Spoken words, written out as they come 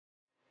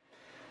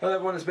Hello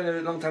everyone, it's been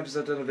a long time since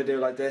I've done a video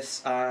like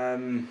this,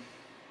 and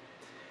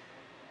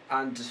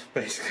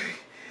basically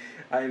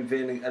I'm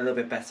feeling a little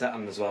bit better,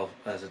 and as well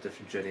as a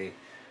different journey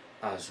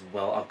as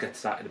well. I'll get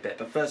to that in a bit,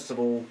 but first of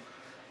all,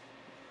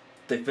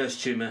 the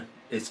first tumour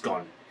is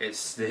gone.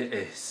 It's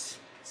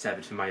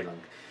severed from my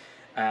lung.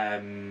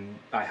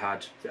 I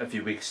had a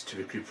few weeks to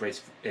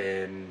recuperate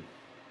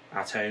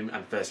at home,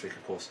 and first week,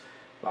 of course,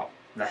 well,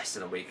 less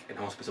than a week in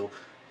hospital.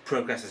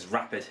 Progress is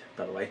rapid,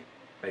 by the way,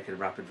 making a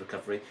rapid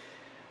recovery.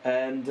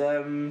 And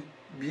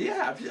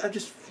yeah, I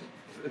just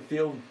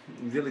feel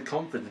really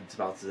confident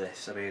about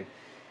this. I mean,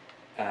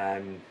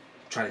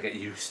 trying to get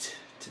used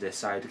to this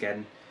side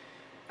again.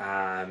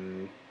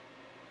 Having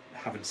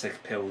to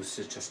take pills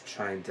is just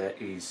trying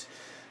to ease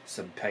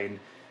some pain.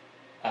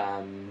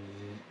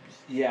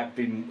 Yeah, I've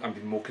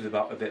been walking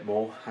about a bit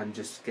more and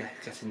just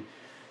getting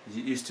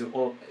used to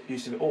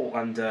it all.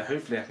 And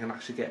hopefully, I can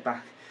actually get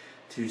back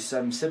to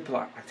some simple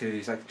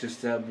activities like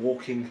just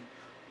walking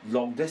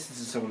long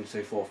distances and so on and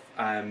so forth,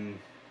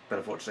 but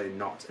unfortunately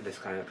not in this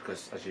climate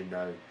because, as you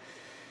know,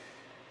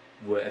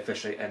 we're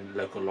officially in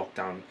local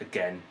lockdown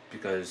again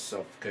because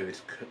of COVID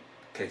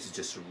cases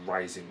just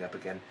rising up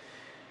again,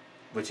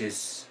 which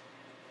is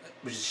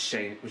a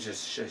shame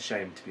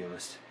to be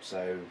honest.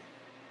 So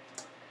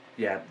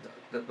yeah,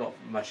 not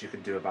much you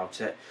can do about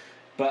it,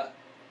 but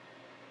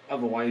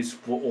otherwise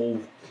we're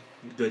all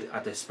good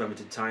at this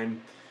moment in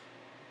time.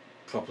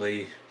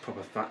 Proper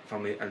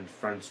family and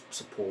friends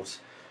support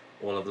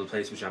all over the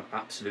place, which I'm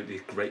absolutely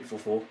grateful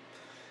for.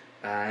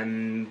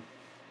 But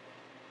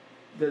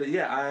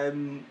yeah,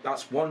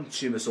 that's one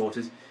tumour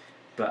sorted,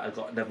 but I've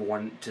got another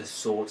one to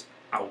sort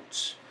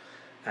out.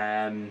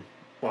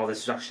 Well,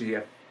 this is actually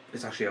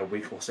a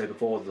week or so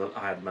before that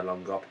I had my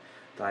lung up,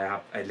 that I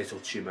have a little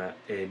tumour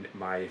in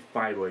my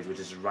thyroid, which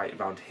is right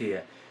around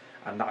here,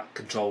 and that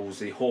controls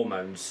the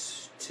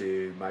hormones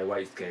to my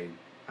weight gain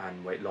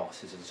and weight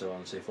losses and so on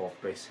and so forth.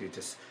 Basically,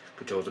 just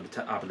controls the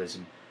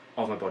metabolism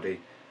of my body,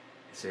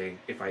 saying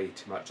if I eat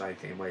too much I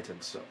gain weight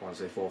and so on and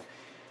so forth.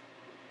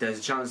 There's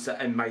a chance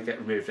that it might get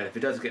removed, and if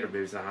it does get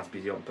removed, then I have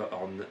to be put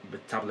on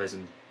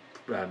metabolism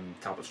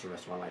tablets for the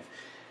rest of my life,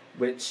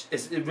 which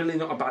is really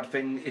not a bad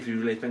thing if you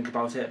really think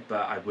about it.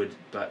 But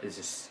it's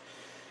just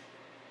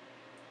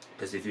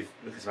because if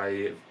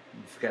I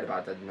forget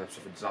about it, then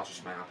something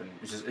disastrous might happen.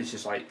 It's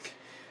just like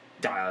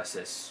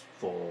dialysis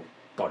for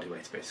body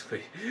weight,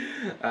 basically.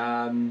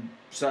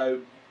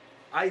 So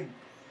I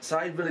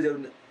really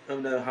don't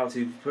know how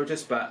to approach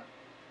this, but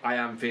I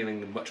am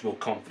feeling much more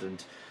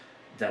confident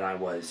than I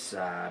was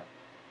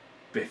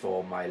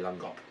before my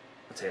lung op,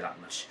 I'll tell you that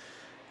much.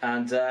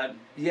 And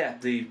yeah,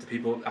 the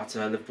people at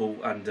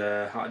Liverpool and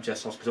Heart and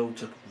Chest Hospital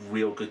took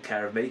real good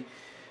care of me.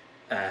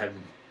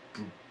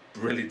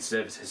 Brilliant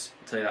services,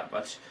 I'll tell you that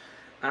much.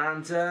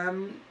 And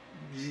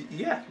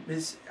yeah,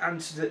 and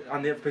the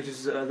other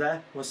pictures that are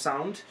there were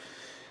sound.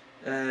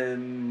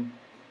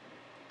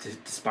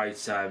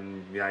 Despite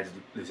United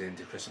losing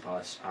to Crystal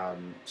Palace,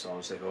 so on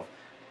and so forth.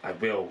 I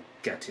will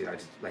get to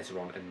United later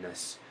on in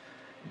this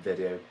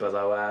video, but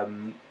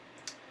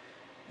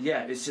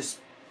yeah, it's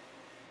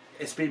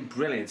been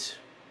brilliant,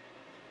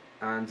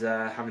 and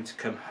having to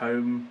come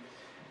home,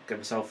 get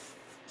myself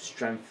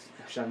strength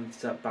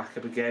back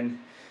up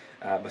again.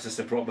 My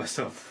sister brought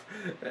myself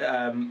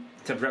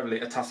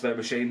temporarily a Tasmo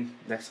machine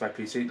next to my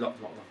PC. Not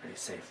really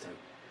safe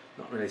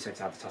though. Not really safe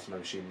to have a Tasmo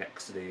machine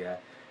next to the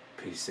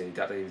PC.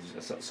 Daddy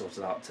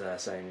sorted out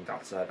saying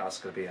that that's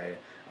going to be a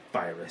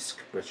fire risk,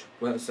 which,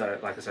 well, so,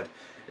 like I said,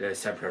 it is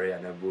temporary,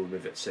 and then we'll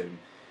remove it soon.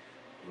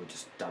 We're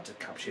just down to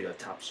cappuccino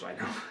taps right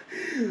now.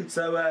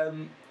 So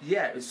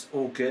yeah, it's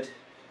all good,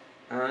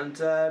 and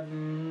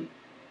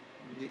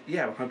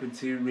yeah, we're hoping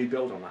to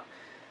rebuild on that.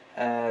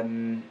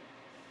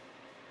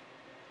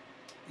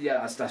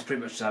 Yeah, that's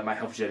pretty much my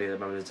health journey at the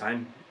moment in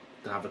time.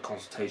 Gonna have a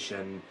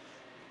consultation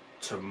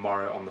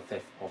tomorrow on the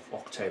 5th of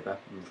October.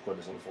 I'm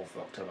recording this on the 4th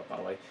of October, by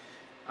the way.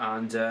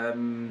 And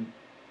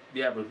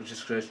yeah, we're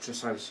just trying to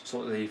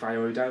sort the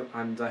thyroid out,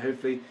 and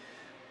hopefully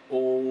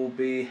all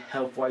be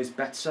health-wise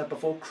better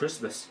before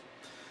Christmas.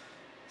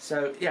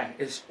 So yeah,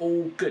 it's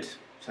all good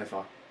so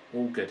far,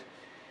 all good.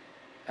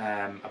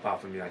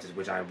 Apart from United,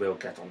 which I will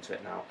get onto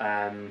it now.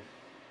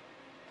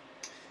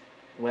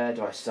 Where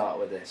do I start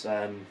with this?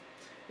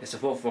 It's the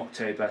 4th of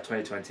October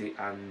 2020,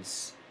 and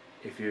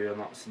if you're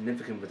not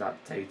significant with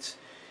that date,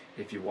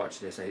 if you watch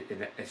this in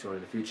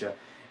the future,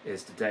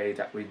 is the day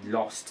that we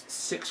lost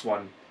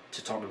 6-1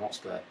 to Tottenham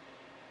Hotspur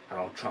at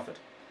Old Trafford.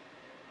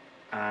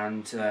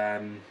 And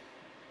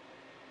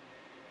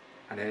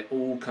it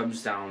all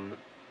comes down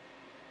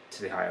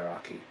to the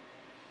hierarchy.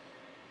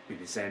 We've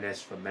been saying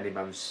this for many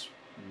months,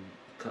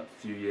 a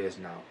few years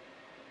now.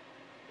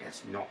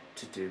 It's not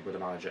to do with the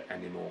manager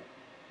anymore.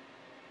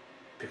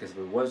 Because if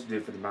it was to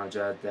do for the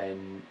manager,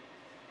 then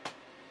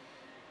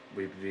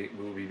we'll be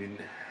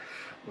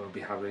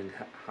having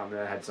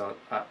our heads on.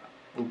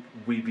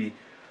 We'd be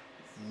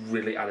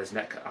really at his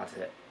neck at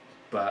it.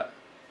 But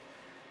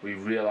we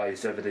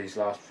realised over these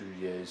last few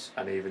years,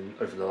 and even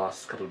over the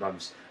last couple of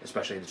months,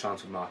 especially in the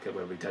transfer market,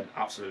 where we've done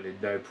absolutely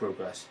no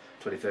progress.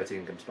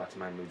 2013 comes back to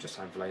mind. We've just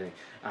signed Fellaini,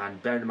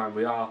 and bearing in mind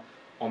we are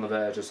on the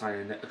verge of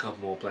signing a couple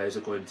more players,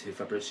 according to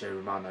Fabrizio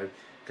Romano,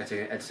 getting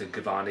Edison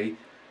Cavani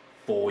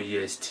 4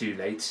 years too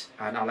late,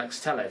 and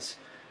Alex Telles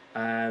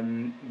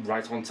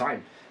right on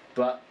time.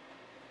 But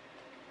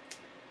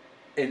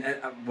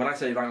when I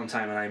say right on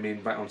time, and I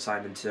mean right on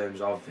time in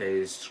terms of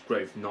his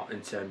growth, not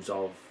in terms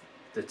of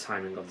the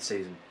timing of the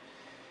season.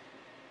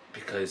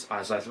 Because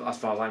as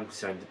far as I'm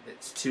concerned,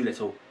 it's too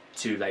little,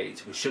 too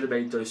late. We should have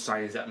made those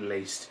signings at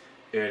least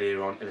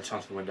earlier on in the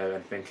transfer window,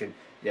 and thinking,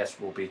 yes,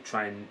 we'll be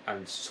trying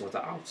and sort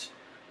that out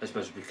as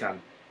much as we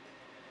can.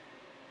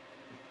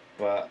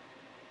 But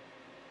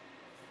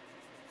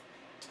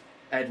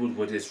Ed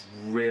Woodward is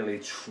really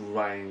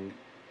trying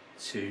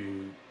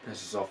to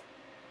piss us off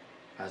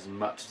as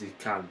much as he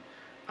can,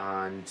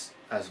 and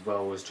as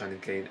well as trying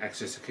to gain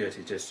extra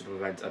security just to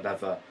prevent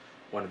another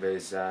one of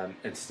his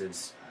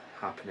incidents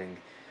happening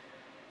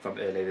from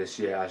earlier this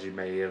year. As you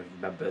may have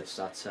remembered,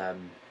 that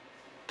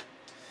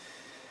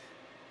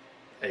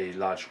a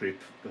large group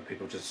of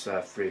people just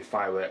threw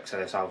fireworks at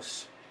his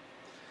house,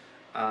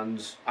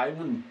 and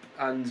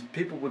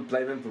people would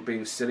blame him for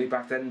being silly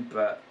back then,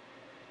 but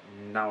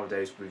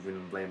nowadays we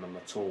wouldn't blame him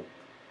at all,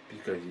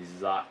 because he's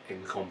that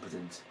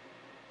incompetent,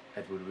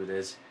 Ed Woodward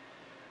is.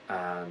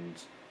 And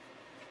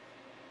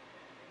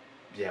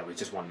yeah, we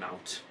just want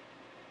out.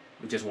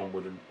 We just want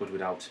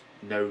Woodward out.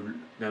 No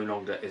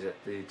longer is it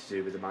to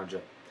do with the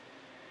manager.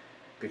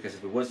 Because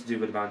if it was to do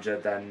with the manager,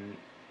 then,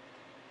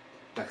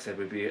 like I said,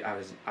 we'd be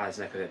as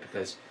neck of it.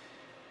 Because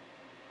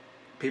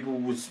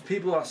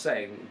people are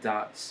saying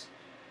that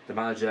the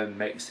manager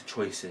makes the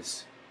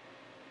choices.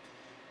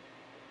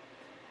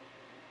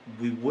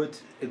 We would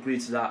agree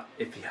to that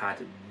if he had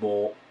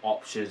more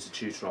options to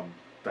choose from,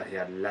 but he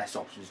had less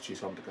options to choose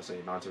from because of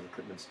the amount of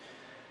recruitments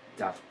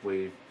that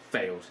we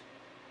failed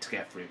to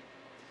get through.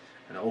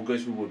 And it all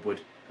goes for Woodward,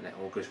 and it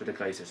all goes for the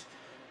Glazers.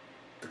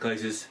 The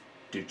Glazers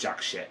do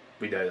jack shit.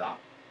 We know that.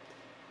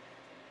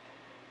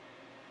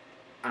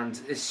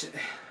 And it's,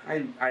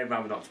 I'd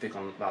rather not speak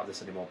on about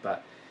this anymore,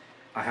 but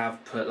I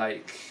have put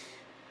like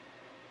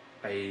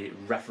a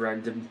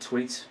referendum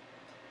tweet,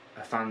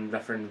 a fan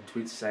referendum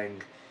tweet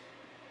saying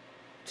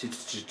to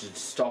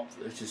stop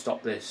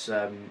this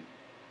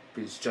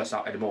it's just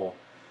out anymore,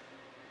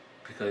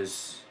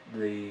 because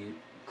the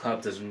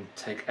club doesn't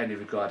take any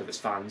regard of its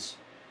fans.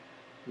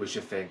 We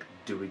should think,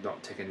 do we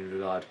not take any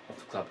regard of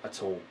the club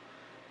at all,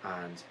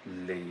 and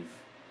leave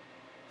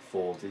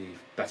for the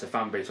better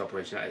fan base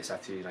operation at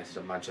SFT United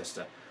of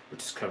Manchester,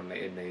 which is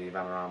currently in the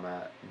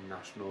Vanarama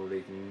National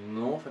League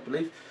North, I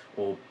believe,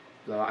 or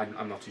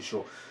I'm not too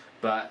sure,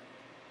 but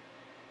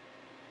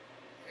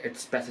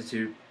it's better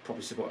to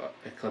probably support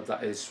a club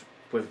that is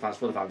with the fans,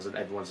 for the fans, and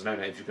everyone's known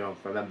it if you're going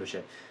for a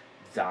membership,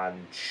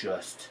 than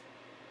just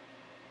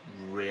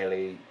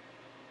really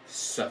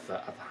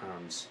suffer at the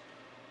hands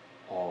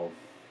of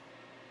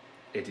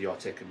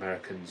idiotic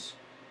Americans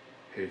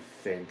who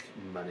think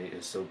money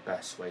is the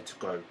best way to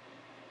go,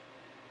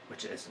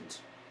 which it isn't.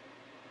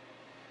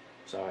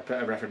 So I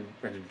put a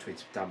referendum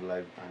tweet down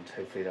below, and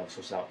hopefully they'll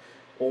sort it out.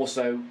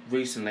 Also,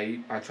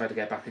 recently I tried to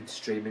get back into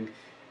streaming,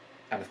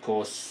 and of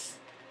course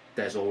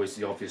there's always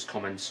the obvious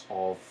comments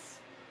of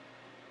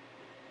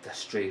the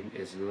stream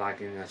is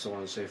lagging and so on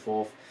and so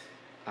forth,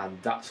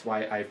 and that's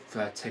why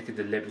I've taken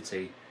the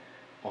liberty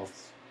of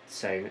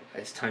saying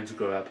it's time to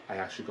grow up. I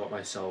actually got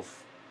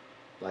myself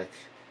like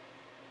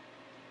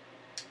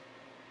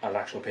an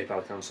actual PayPal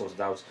account sorted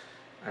out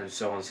and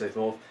so on and so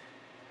forth,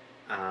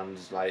 and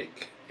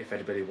like if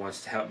anybody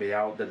wants to help me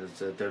out,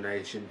 there's a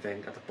donation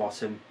thing at the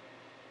bottom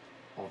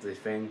of the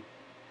thing.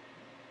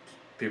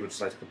 People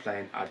just like to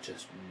complain, I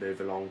just move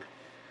along.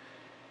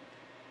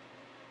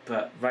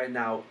 But right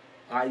now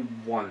I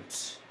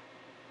want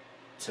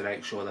to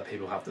make sure that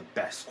people have the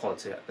best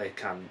quality that they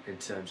can in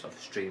terms of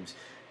streams,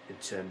 in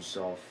terms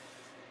of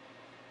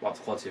the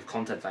quality of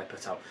content that I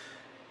put out,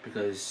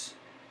 because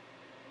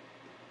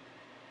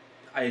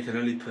I can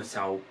only put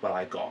out what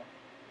I got,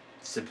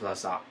 simple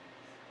as that.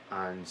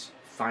 And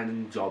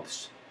finding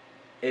jobs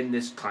in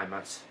this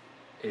climate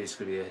is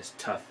going to be as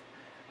tough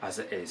as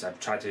it is. I've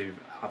tried to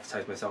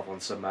advertise myself on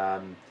some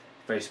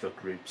Facebook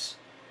groups,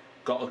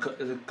 got a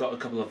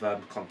couple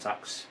of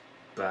contacts,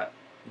 but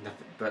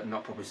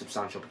not probably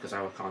substantial, because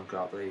I can't go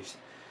out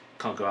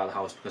of the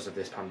house because of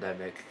this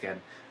pandemic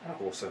again, and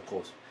also of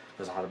course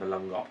because I had a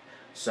lung op.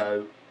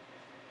 So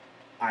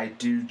I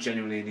do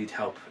genuinely need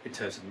help in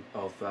terms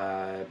of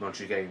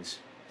monetary gains.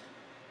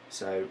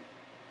 So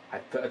I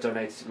put a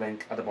donate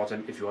link at the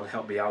bottom if you want to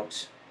help me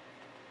out.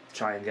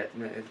 Try and get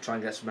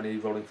some money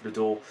rolling through the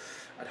door,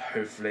 and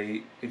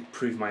hopefully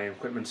improve my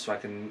equipment so I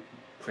can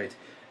create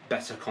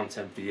better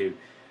content for you.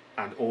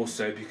 And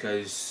also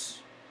because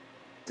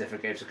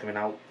different games are coming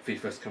out,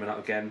 FIFA's coming out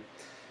again.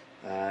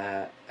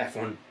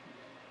 F1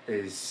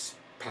 is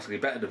practically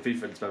better than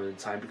FIFA at this moment in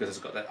time because it's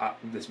got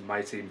this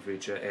My Team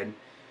feature in,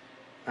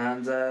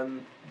 and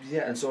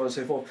yeah, and so on and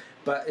so forth.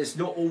 But it's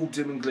not all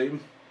doom and gloom.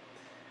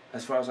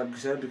 as far as I'm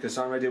concerned, because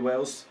Sound Radio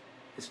Wales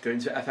is going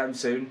to FM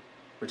soon,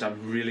 which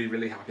I'm really,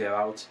 really happy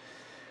about.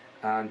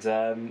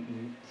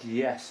 And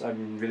yes,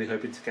 I'm really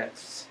hoping to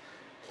get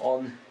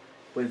on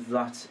with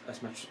that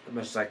as much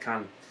as I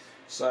can.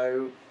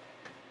 So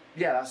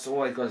yeah, that's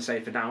all I've got to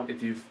say for now.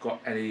 If you've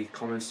got any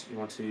comments you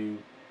want to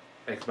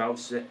make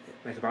about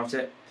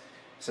it,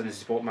 send the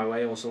support my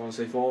way, or so on and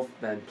so forth,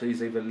 then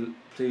please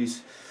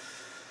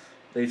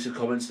leave some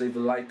comments, leave a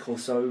like.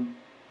 Also,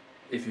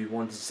 if you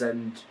want to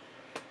send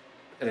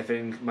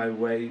anything my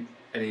way,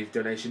 any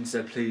donations,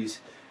 then please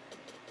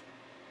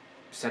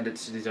send it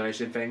to the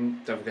donation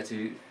thing. Don't forget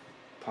to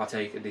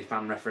partake in the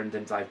fan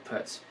referendums I've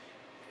put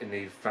in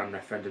the fan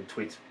referendum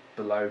tweet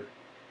below.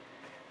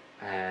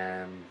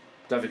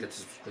 Don't forget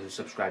to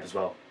subscribe as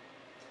well,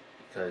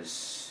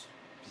 because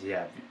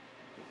yeah,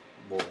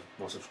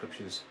 more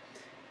subscriptions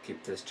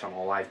keep this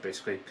channel alive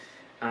basically.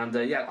 And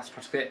yeah, that's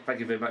practically it. Thank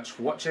you very much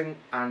for watching,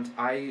 and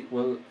I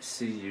will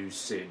see you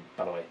soon.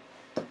 By the way,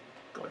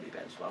 got to be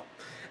bed as well.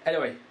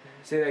 Anyway,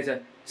 see you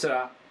later.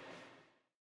 Ta-ra.